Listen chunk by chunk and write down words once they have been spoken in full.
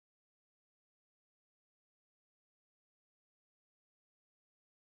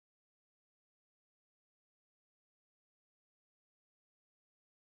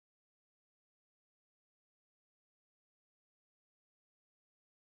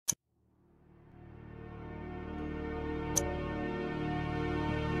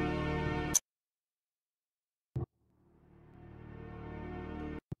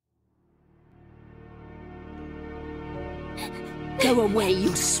Go away,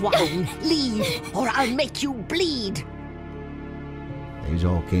 you swine! Leave, or I'll make you bleed! These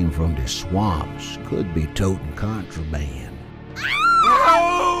all came from the swamps. Could be toting contraband.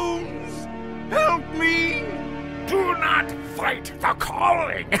 Holmes! Help me! Do not fight the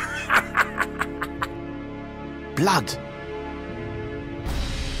calling! Blood!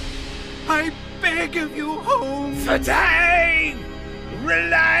 I beg of you, Holmes! The time!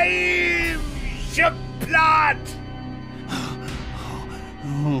 Relieve your blood!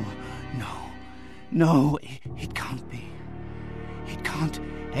 Oh, no. No, it can't be. It can't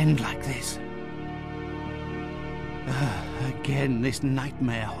end like this. Again, this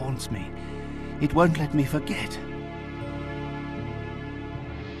nightmare haunts me. It won't let me forget.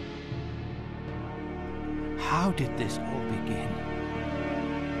 How did this all begin?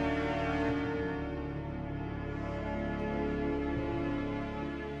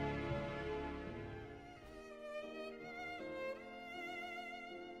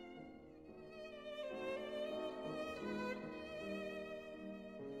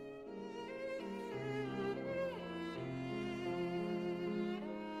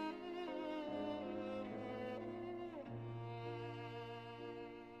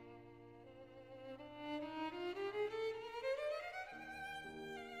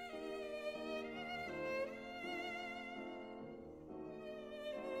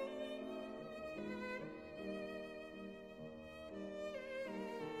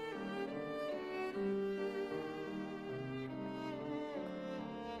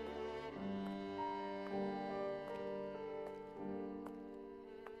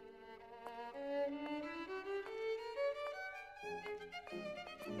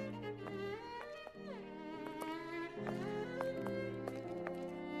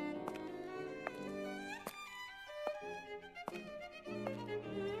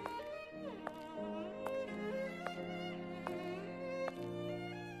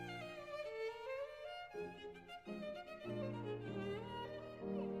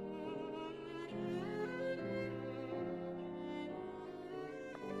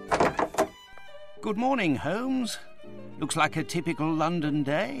 Good morning, Holmes. Looks like a typical London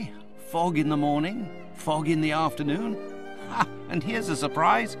day. Fog in the morning, fog in the afternoon. Ha! And here's a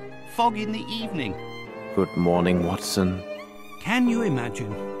surprise, fog in the evening. Good morning, Watson. Can you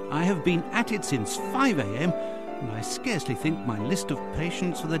imagine? I have been at it since 5 a.m. and I scarcely think my list of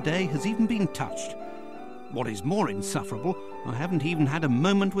patients for the day has even been touched. What is more insufferable, I haven't even had a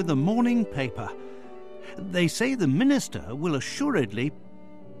moment with the morning paper. They say the minister will assuredly...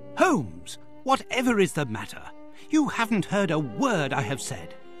 Holmes! Whatever is the matter? You haven't heard a word I have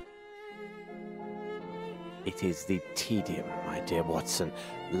said. It is the tedium, my dear Watson.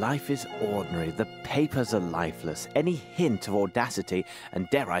 Life is ordinary. The papers are lifeless. Any hint of audacity, and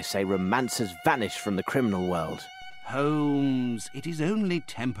dare I say romance, has vanished from the criminal world. Holmes, it is only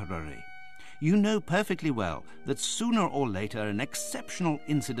temporary. You know perfectly well that sooner or later an exceptional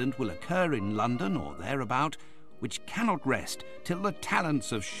incident will occur in London or thereabout, which cannot rest till the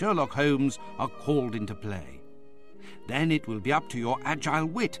talents of Sherlock Holmes are called into play. Then it will be up to your agile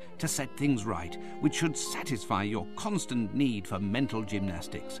wit to set things right, which should satisfy your constant need for mental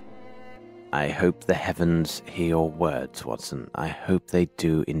gymnastics. I hope the heavens hear your words, Watson. I hope they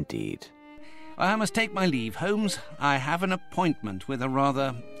do indeed. I must take my leave, Holmes. I have an appointment with a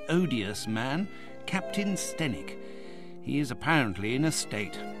rather odious man, Captain Stenick. He is apparently in a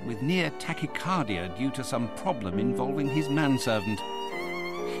state, with near tachycardia due to some problem involving his manservant.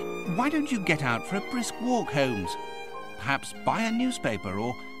 Why don't you get out for a brisk walk, Holmes? Perhaps buy a newspaper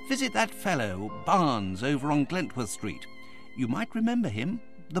or visit that fellow, Barnes, over on Glentworth Street. You might remember him,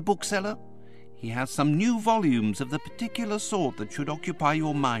 the bookseller. He has some new volumes of the particular sort that should occupy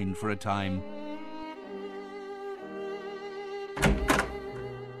your mind for a time.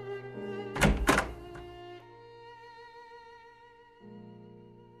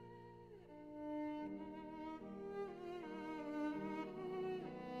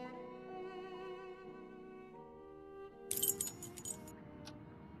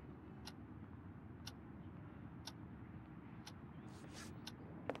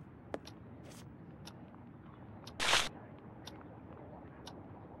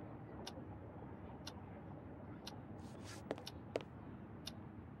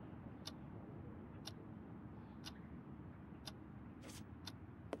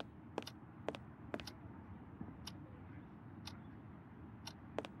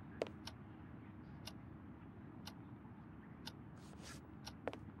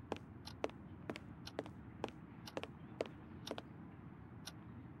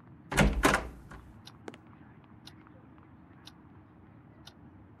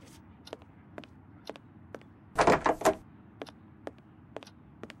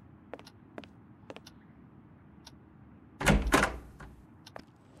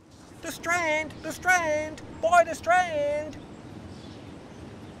 The Strand! The Strand! By the Strand!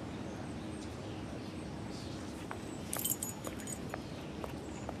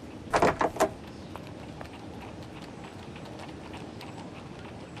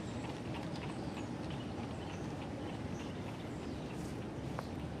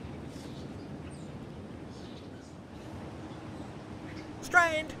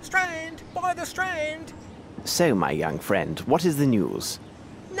 Strand! Strand! By the Strand! So, my young friend, what is the news?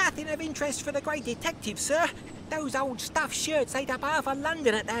 Nothing of interest for the great detective, sir. Those old stuffed shirts ate up half of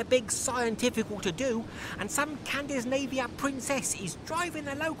London at their big scientifical to-do, and some Scandinavia princess is driving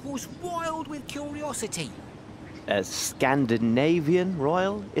the locals wild with curiosity. A Scandinavian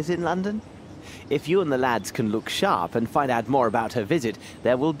royal is in London? If you and the lads can look sharp and find out more about her visit,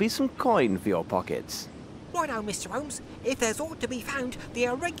 there will be some coin for your pockets. Righto, Mr. Holmes. If there's aught to be found, the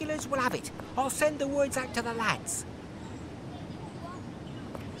irregulars will have it. I'll send the words out to the lads.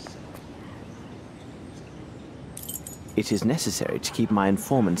 It is necessary to keep my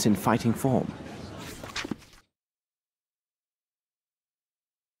informants in fighting form.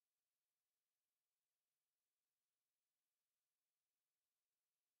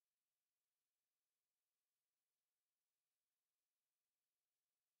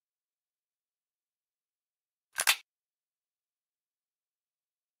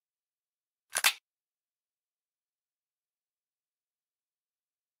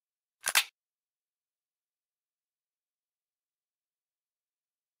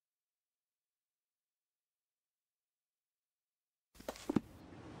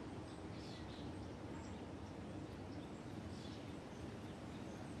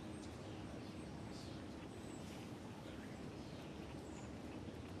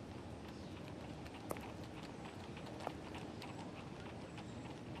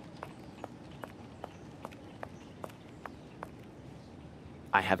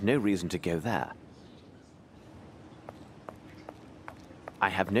 I have no reason to go there. I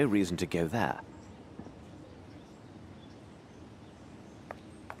have no reason to go there.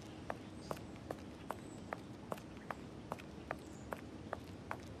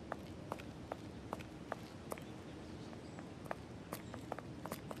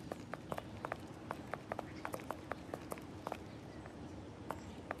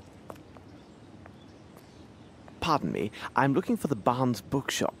 Pardon me, I'm looking for the Barnes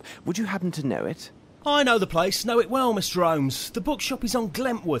bookshop. Would you happen to know it? I know the place, know it well, Mr. Holmes. The bookshop is on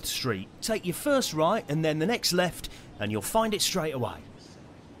Glentworth Street. Take your first right and then the next left, and you'll find it straight away.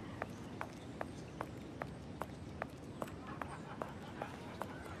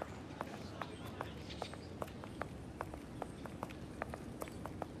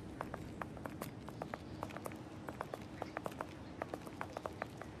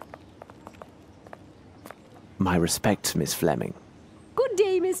 My respects, Miss Fleming. Good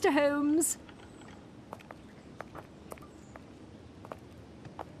day, Mr. Holmes.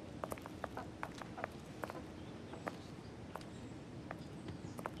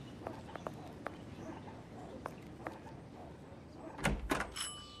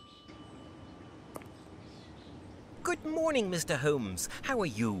 Good morning, Mr. Holmes. How are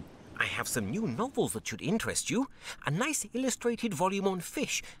you? I have some new novels that should interest you. A nice illustrated volume on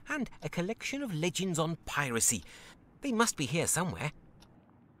fish and a collection of legends on piracy. They must be here somewhere.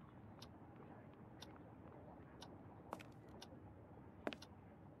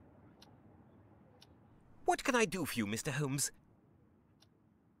 What can I do for you, Mr. Holmes?